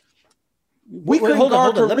 Like, hold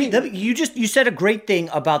on. Let me, you said a great thing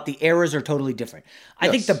about the eras are totally different. I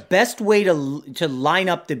think the best way to line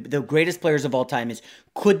up the greatest players of all time is,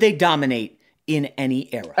 could they dominate in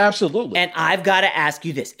any era? Absolutely. And I've got to ask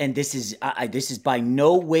you this, and this is by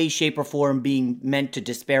no way, shape, or form being meant to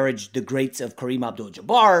disparage the greats of Kareem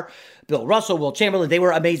Abdul-Jabbar, Bill Russell, Wilt Chamberlain. They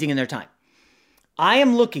were amazing in their time. I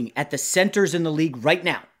am looking at the centers in the league right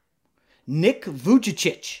now. Nick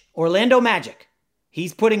Vujicic, Orlando Magic.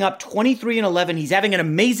 He's putting up 23 and 11. He's having an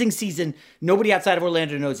amazing season. Nobody outside of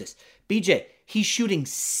Orlando knows this. BJ, he's shooting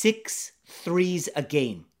 6 threes a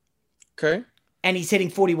game. Okay. And he's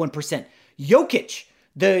hitting 41%. Jokic,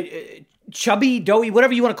 the chubby, doughy,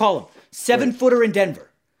 whatever you want to call him, 7-footer in Denver,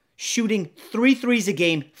 shooting 3 threes a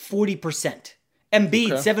game, 40%.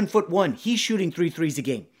 Embiid, 7'1", he's shooting 3 threes a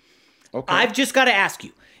game. Okay. I've just got to ask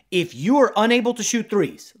you, if you are unable to shoot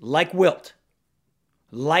threes, like Wilt,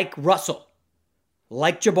 like Russell,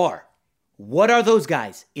 like Jabbar, what are those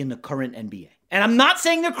guys in the current NBA? And I'm not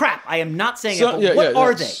saying they're crap. I am not saying it, but what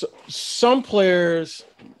are they? Some players,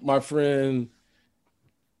 my friend,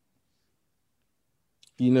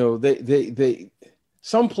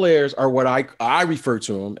 some players are what I refer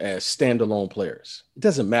to them as standalone players. It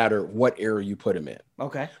doesn't matter what era you put them in.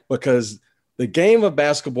 Okay. Because the game of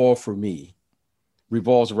basketball for me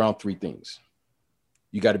revolves around 3 things.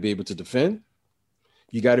 You got to be able to defend.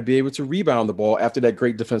 You got to be able to rebound the ball after that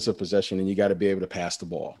great defensive possession, and you got to be able to pass the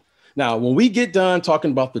ball. Now, when we get done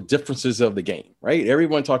talking about the differences of the game, right?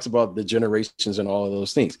 Everyone talks about the generations and all of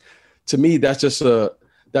those things. To me, that's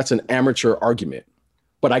an amateur argument.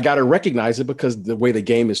 But I got to recognize it because the way the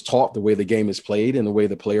game is taught, the way the game is played, and the way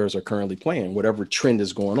the players are currently playing, whatever trend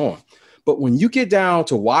is going on. But when you get down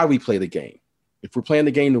to why we play the game, if we're playing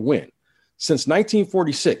the game to win, since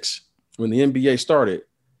 1946, when the NBA started,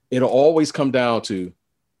 it'll always come down to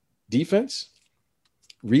defense,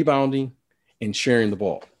 rebounding, and sharing the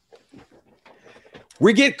ball.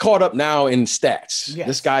 We get caught up now in stats. Yes.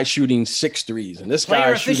 This guy's shooting 6 threes, and this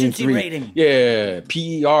Player guy's shooting efficiency 3. rating. Yeah,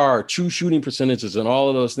 PER, true shooting percentages, and all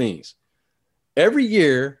of those things. Every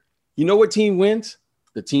year, you know what team wins?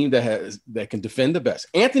 The team that can defend the best.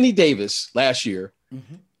 Anthony Davis last year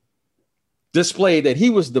displayed that he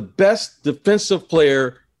was the best defensive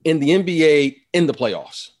player in the NBA in the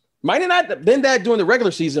playoffs. Might not have been that during the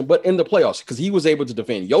regular season, but in the playoffs, because he was able to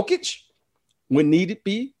defend Jokic when needed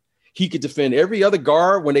be. He could defend every other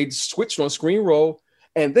guard when they switched on screen roll.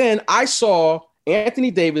 And then I saw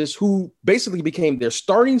Anthony Davis, who basically became their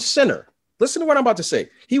starting center. Listen to what I'm about to say.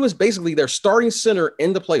 He was basically their starting center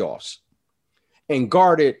in the playoffs and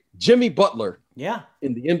guarded Jimmy Butler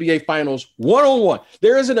in the NBA Finals one-on-one.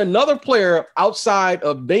 There isn't another player outside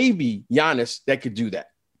of maybe Giannis that could do that.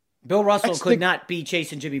 Bill Russell could not be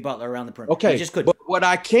chasing Jimmy Butler around the perimeter. Okay, He just couldn't. But what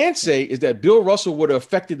I can say is that Bill Russell would have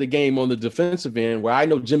affected the game on the defensive end, where I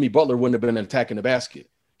know Jimmy Butler wouldn't have been attacking the basket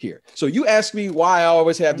here. So you ask me why I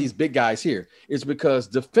always have these big guys here. It's because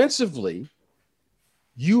defensively,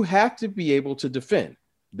 you have to be able to defend.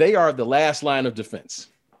 They are the last line of defense.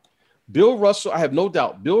 Bill Russell, I have no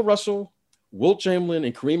doubt, Bill Russell, Wilt Chamberlain,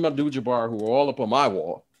 and Kareem Abdul-Jabbar, who are all up on my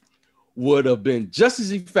wall, would have been just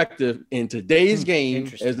as effective in today's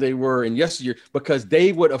game as they were in yesteryear, because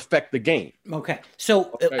they would affect the game. Okay.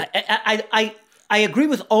 So I agree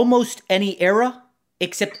with almost any era,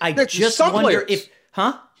 except I just wonder if,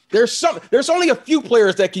 There's only a few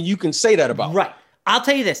players that you can say that about. Right. I'll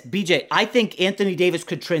tell you this, BJ, I think Anthony Davis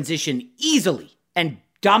could transition easily and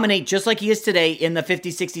dominate just like he is today in the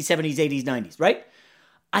 50s, 60s, 70s, 80s, 90s, right?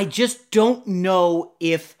 I just don't know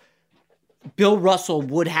if Bill Russell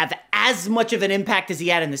would have as much of an impact as he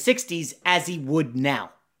had in the 60s as he would now.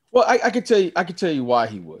 Well, I could tell you why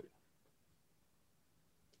he would.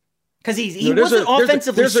 Because he wasn't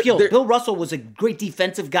offensively skilled. Bill Russell was a great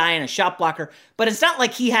defensive guy and a shot blocker, but it's not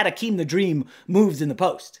like he had Akeem the Dream moves in the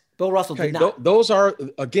post. Bill Russell did not. Those are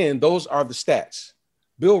the stats.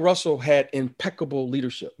 Bill Russell had impeccable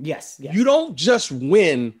leadership. Yes. You don't just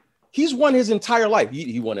win. He's won his entire life.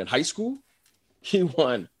 He won in high school. He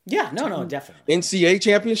won. Yeah, no, definitely. NCAA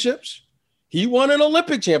championships. He won an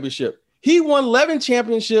Olympic championship. He won 11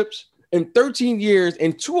 championships in 13 years.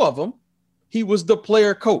 In 2 of them, he was the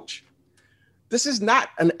player coach. This is not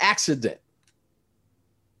an accident.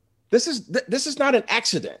 This is not an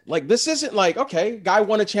accident. Like, this isn't like, okay, guy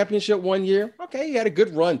won a championship 1 year. Okay, he had a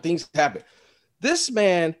good run. Things happen. This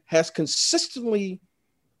man has consistently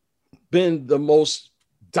been the most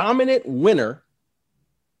dominant winner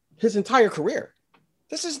his entire career.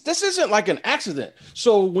 This isn't like an accident.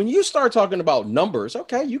 So when you start talking about numbers,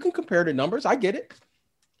 okay, you can compare the numbers. I get it.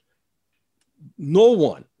 No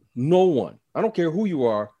one, I don't care who you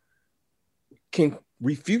are, can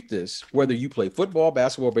refute this, whether you play football,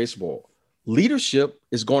 basketball, baseball. Leadership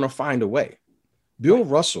is going to find a way. Bill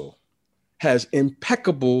Russell has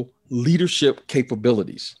impeccable leadership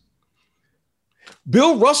capabilities.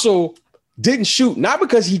 Bill Russell didn't shoot, not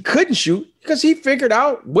because he couldn't shoot, because he figured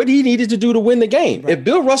out what he needed to do to win the game. Right. If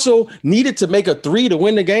Bill Russell needed to make a 3 to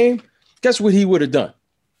win the game, guess what he would have done?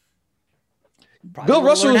 Bill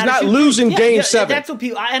Russell is not losing game 7. That's what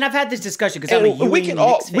people, and I've had this discussion because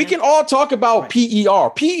we can all talk about PER.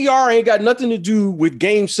 PER ain't got nothing to do with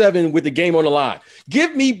game 7 with the game on the line.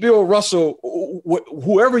 Give me Bill Russell,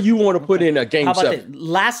 whoever you want to put in a game 7. How about the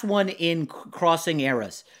last one in crossing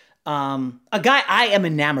eras? A guy I am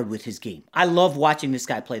enamored with his game. I love watching this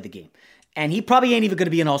guy play the game. And he probably ain't even going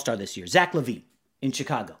to be an all-star this year. Zach LaVine in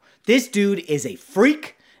Chicago. This dude is a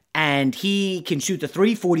freak, and he can shoot the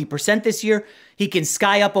 3, 40% this year. He can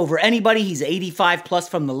sky up over anybody. He's 85 plus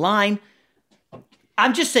from the line.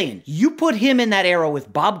 I'm just saying, you put him in that era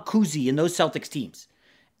with Bob Cousy in those Celtics teams,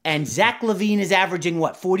 and Zach LaVine is averaging,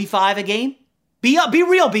 45 a game? Be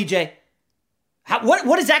real, BJ.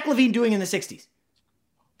 What is Zach LaVine doing in the 60s?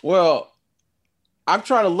 Well, I'm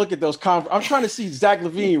trying to look at those I'm trying to see Zach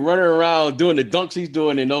LaVine running around doing the dunks he's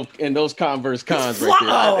doing in those Converse cons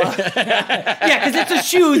right there. Yeah, because it's a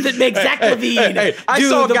shoe that makes Zach LaVine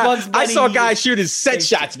I saw guys shooting set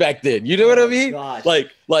shots back then. You know what I mean? Gosh.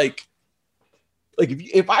 Like Like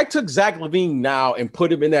if I took Zach LaVine now and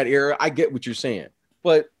put him in that era, I get what you're saying.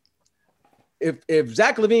 But if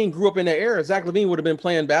Zach LaVine grew up in that era, Zach LaVine would have been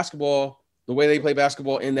playing basketball the way they play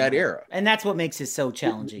basketball in that era. And that's what makes it so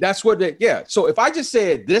challenging. That's what So if I just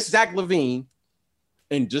said this Zach LaVine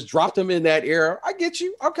and just dropped him in that era, I get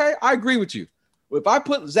you. Okay, I agree with you. If I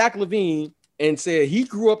put Zach LaVine and said he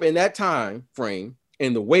grew up in that time frame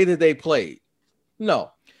and the way that they played,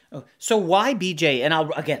 no. So why, BJ,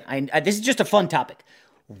 and this is just a fun topic.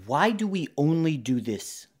 Why do we only do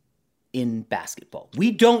this in basketball?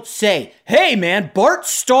 We don't say, hey, man, Bart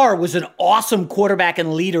Starr was an awesome quarterback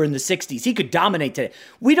and leader in the 60s. He could dominate today.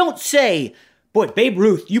 We don't say, boy, Babe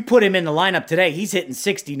Ruth, you put him in the lineup today, he's hitting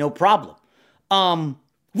 60, no problem.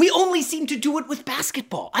 We only seem to do it with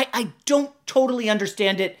basketball. I don't totally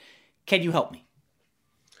understand it. Can you help me?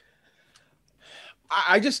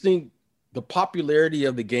 I just think the popularity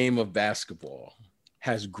of the game of basketball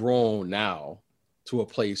has grown now to a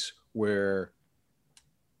place where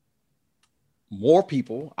more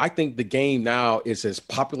people, I think the game now is as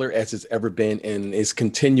popular as it's ever been and is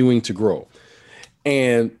continuing to grow.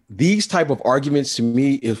 And these type of arguments to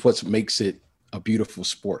me is what makes it a beautiful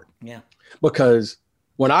sport. Yeah. Because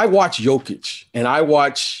when I watch Jokic and I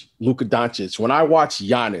watch Luka Doncic, when I watch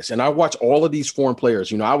Giannis and I watch all of these foreign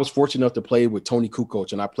players, I was fortunate enough to play with Tony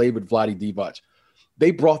Kukoc and I played with Vlade Divac.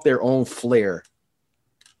 They brought their own flair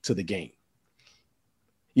to the game.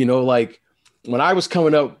 Like when I was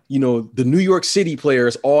coming up, the New York City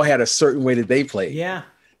players all had a certain way that they played. Yeah.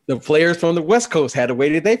 The players from the West Coast had a way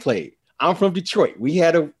that they played. I'm from Detroit. We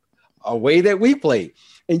had a way that we played.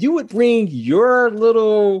 And you would bring your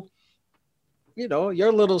little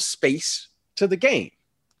space to the game.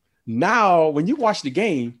 Now, when you watch the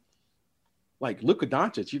game, like Luka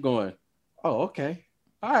Doncic, you're going, oh, okay.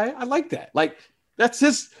 All right. I like that. Like that's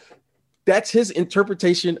his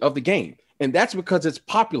interpretation of the game. And that's because it's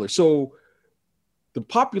popular. So the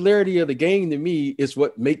popularity of the game to me is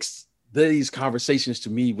what makes these conversations to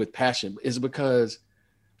me with passion, is because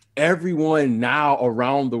everyone now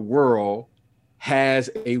around the world has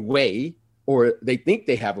a way, or they think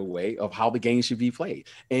they have a way of how the game should be played.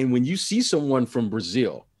 And when you see someone from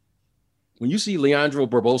Brazil, when you see Leandro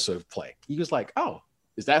Barbosa play, he was like, oh,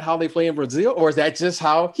 is that how they play in Brazil? Or is that just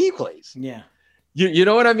how he plays? Yeah. You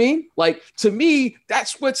know what I mean? like, to me,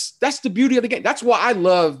 that's the beauty of the game. That's why I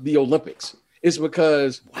love the Olympics, is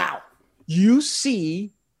because, wow, you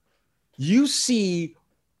see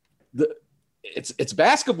it's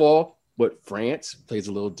basketball, but France plays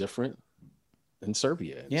a little different than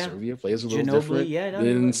Serbia. And Serbia plays a little different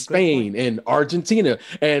than Spain and Argentina.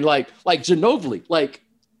 And like Ginobili, like,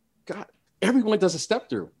 God, everyone does a step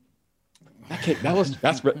through. That's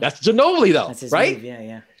Ginobili though, that's his right? move.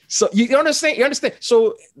 Yeah. So you understand.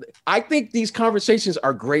 So I think these conversations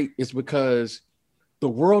are great is because the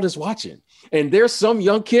world is watching. And there's some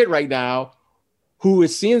young kid right now who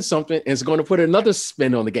is seeing something and is going to put another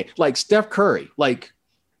spin on the game. Like Steph Curry. Like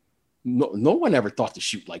no one ever thought to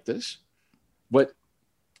shoot like this. But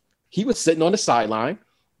he was sitting on the sideline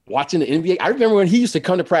watching the NBA. I remember when he used to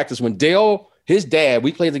come to practice, when Dale, his dad,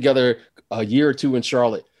 we played together a year or two in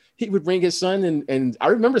Charlotte. He would bring his son, and I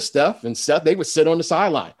remember Steph, they would sit on the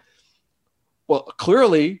sideline. Well,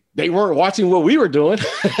 clearly they weren't watching what we were doing.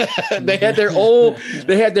 They had their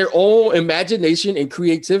own imagination and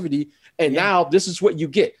creativity. And now this is what you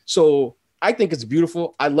get. So I think it's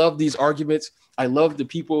beautiful. I love these arguments. I love the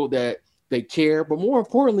people that they care, but more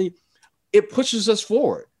importantly, it pushes us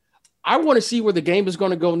forward. I want to see where the game is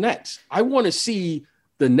going to go next. I want to see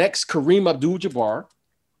the next Kareem Abdul-Jabbar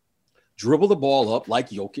dribble the ball up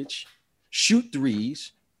like Jokic, shoot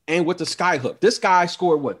threes, and with the sky hook. This guy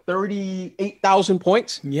scored, 38,000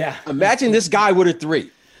 points? Yeah. Imagine this guy with a three.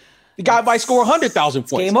 The guy might score 100,000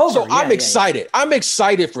 points. Game over. So I'm excited. I'm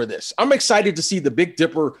excited for this. I'm excited to see the Big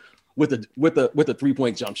Dipper with a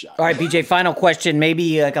 3-point jump shot. All right, BJ, final question,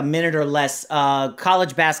 maybe like a minute or less.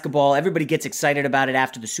 College basketball, everybody gets excited about it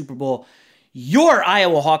after the Super Bowl. Your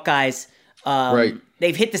Iowa Hawkeyes, right.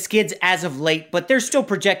 They've hit the skids as of late, but they're still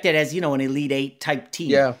projected as, an Elite Eight type team.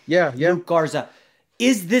 Yeah. Luke Garza.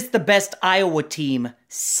 Is this the best Iowa team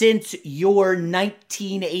since your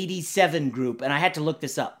 1987 group? And I had to look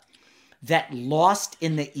this up. That lost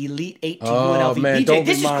in the Elite Eight to UNLV. Man, BJ,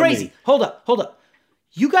 this is crazy. Me. Hold up.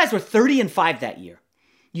 You guys were 30-5 that year.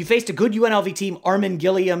 You faced a good UNLV team, Armin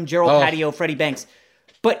Gilliam, Gerald Patio, Freddie Banks.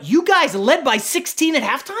 But you guys led by 16 at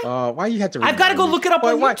halftime? Why you have to remind I've got to go me? look it up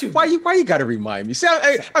on YouTube. Why you got to remind me? See,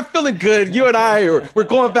 I'm feeling good. You and I, we're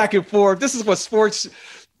going back and forth. This is what sports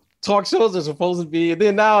talk shows are supposed to be. And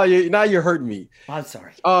then now you're hurting me. I'm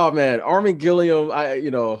sorry. Oh, man. Armin Gilliam,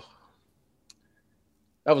 that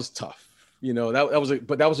was tough.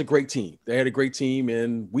 that was a great team. They had a great team,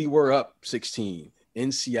 and we were up 16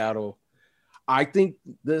 in Seattle. I think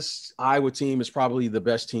this Iowa team is probably the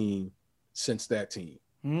best team since that team.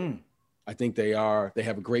 I think they are. They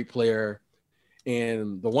have a great player.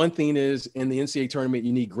 And the one thing is, in the NCAA tournament,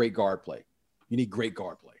 you need great guard play.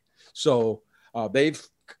 So they've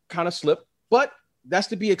kind of slipped, but that's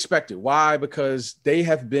to be expected. Why? Because they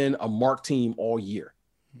have been a marked team all year.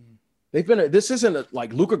 This isn't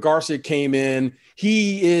like Luka Garcia came in.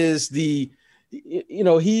 He is he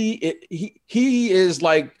is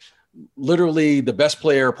like literally the best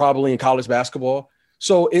player probably in college basketball.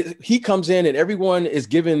 So he comes in and everyone is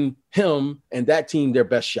giving him and that team their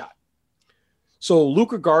best shot. So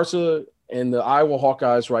Luka Garcia and the Iowa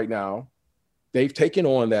Hawkeyes right now, they've taken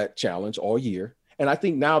on that challenge all year. And I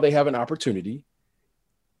think now they have an opportunity,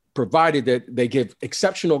 provided that they give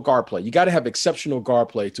exceptional guard play. You got to have exceptional guard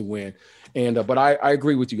play to win. And but I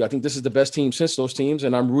agree with you. I think this is the best team since those teams.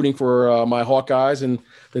 And I'm rooting for my Hawkeyes and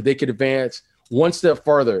that they could advance one step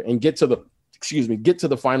further and get to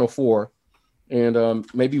the Final Four and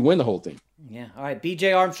maybe win the whole thing. Yeah. All right.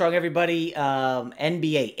 BJ Armstrong, everybody,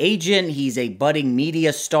 NBA agent. He's a budding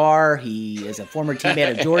media star. He is a former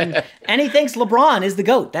teammate of Jordan. And he thinks LeBron is the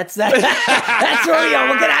GOAT. That's where we are.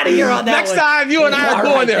 We'll get out of here on that Next one. time you and I are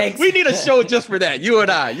going there. Thanks. We need a show just for that. You and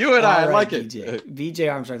I. I like it.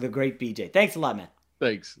 BJ Armstrong, the great BJ. Thanks a lot, man.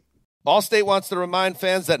 Thanks. Allstate wants to remind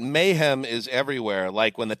fans that mayhem is everywhere,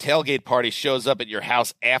 like when the tailgate party shows up at your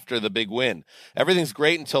house after the big win. Everything's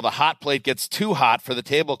great until the hot plate gets too hot for the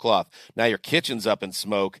tablecloth. Now your kitchen's up in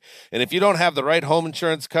smoke. And if you don't have the right home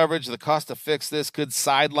insurance coverage, the cost to fix this could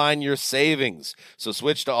sideline your savings. So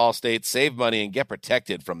switch to Allstate, save money, and get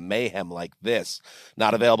protected from mayhem like this.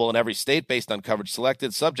 Not available in every state based on coverage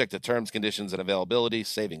selected, subject to terms, conditions, and availability.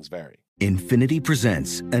 Savings vary. Infiniti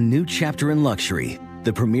presents a new chapter in luxury,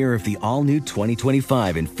 the premiere of the all-new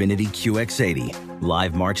 2025 Infiniti QX80,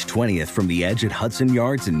 live March 20th from the Edge at Hudson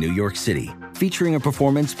Yards in New York City, featuring a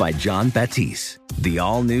performance by John Batiste. The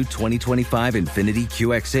all-new 2025 Infiniti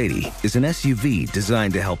QX80 is an SUV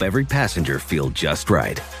designed to help every passenger feel just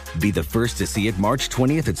right. Be the first to see it March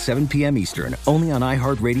 20th at 7 p.m. Eastern, only on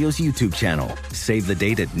iHeartRadio's YouTube channel. Save the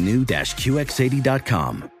date at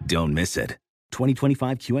new-QX80.com. Don't miss it.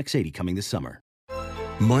 2025 QX80 coming this summer.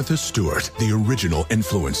 Martha Stewart, the original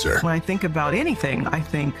influencer. When I think about anything, I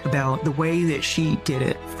think about the way that she did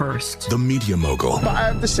it first. The media mogul.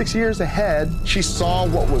 5 to 6 years ahead, she saw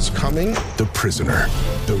what was coming. The prisoner.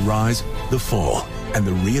 The rise, the fall, and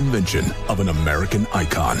the reinvention of an American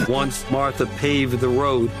icon. Once Martha paved the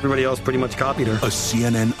road, everybody else pretty much copied her. A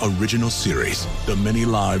CNN original series, The Many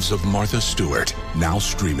Lives of Martha Stewart, now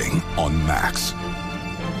streaming on Max.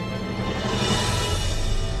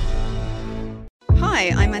 Hi,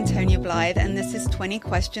 I'm Antonia Blythe, and this is 20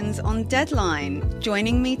 Questions on Deadline.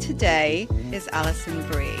 Joining me today is Alison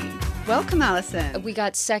Brie. Welcome, Alison. We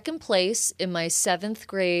got second place in my 7th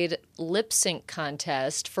grade lip sync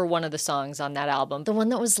contest for one of the songs on that album. The one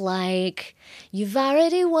that was like, "You've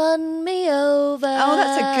already won me over." Oh,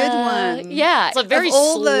 that's a good one. Yeah. It's a very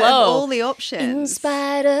slow. Of all the options. In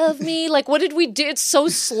spite of me. Like, what did we do? It's so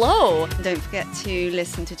slow. Don't forget to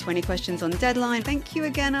listen to 20 Questions on Deadline. Thank you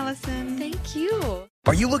again, Alison. Thank you.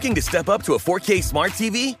 Are you looking to step up to a 4K smart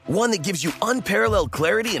TV? One that gives you unparalleled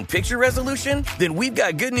clarity and picture resolution? Then we've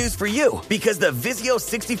got good news for you, because the Vizio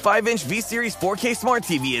 65-inch V-Series 4K smart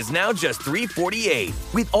TV is now just $348.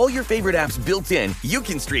 With all your favorite apps built in, you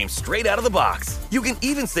can stream straight out of the box. You can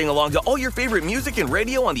even sing along to all your favorite music and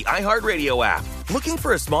radio on the iHeartRadio app. Looking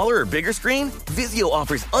for a smaller or bigger screen? Vizio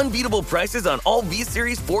offers unbeatable prices on all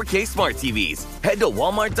V-Series 4K smart TVs. Head to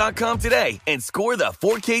Walmart.com today and score the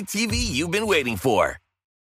 4K TV you've been waiting for.